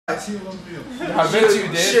I bet you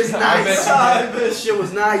did. Shit's nice. I bet shit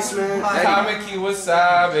was nice, man. Kamiki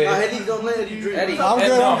wasabi. Eddie, don't let Eddie drink. I'm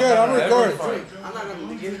good. I'm recording. I'm not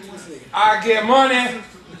gonna give it to this nigga. I get money.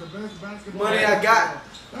 Money I got.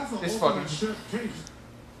 This fucking.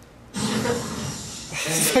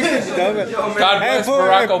 God bless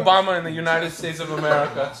Barack Obama in the United States of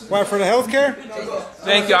America. What, for the healthcare?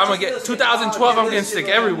 Thank you. I'm gonna get 2012. I'm getting sick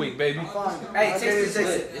every week, baby. Hey, take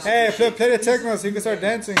it. Hey, play the techno so you can start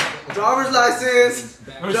dancing. Driver's license.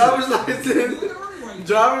 Driver's license.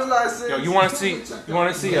 Driver's license. Yo, you want to see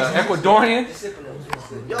Ecuadorian?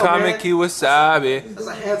 Kamiki wasabi. That's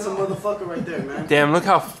a handsome motherfucker right there, man. Damn, look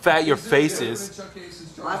how fat your face is.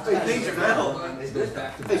 My face is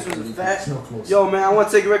fat. Face was fat. Yo, man, I want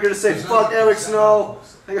to take a record to say fuck Eric Snow.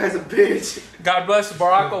 That guy's a bitch. God bless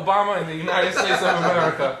Barack Obama in the United States of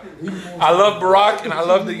America. I love Barack and I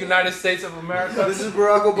love the United States of America. This is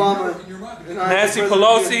Barack Obama. Nancy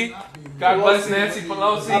Pelosi. God bless Nancy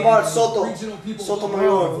Pelosi. How about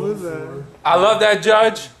Sotomayor? I love that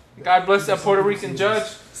judge. God bless that Puerto Rican judge.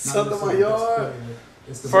 Sotomayor.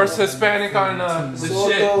 First Hispanic on the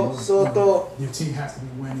shit. Soto. Your team has to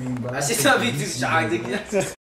be winning, bro. I see some videos.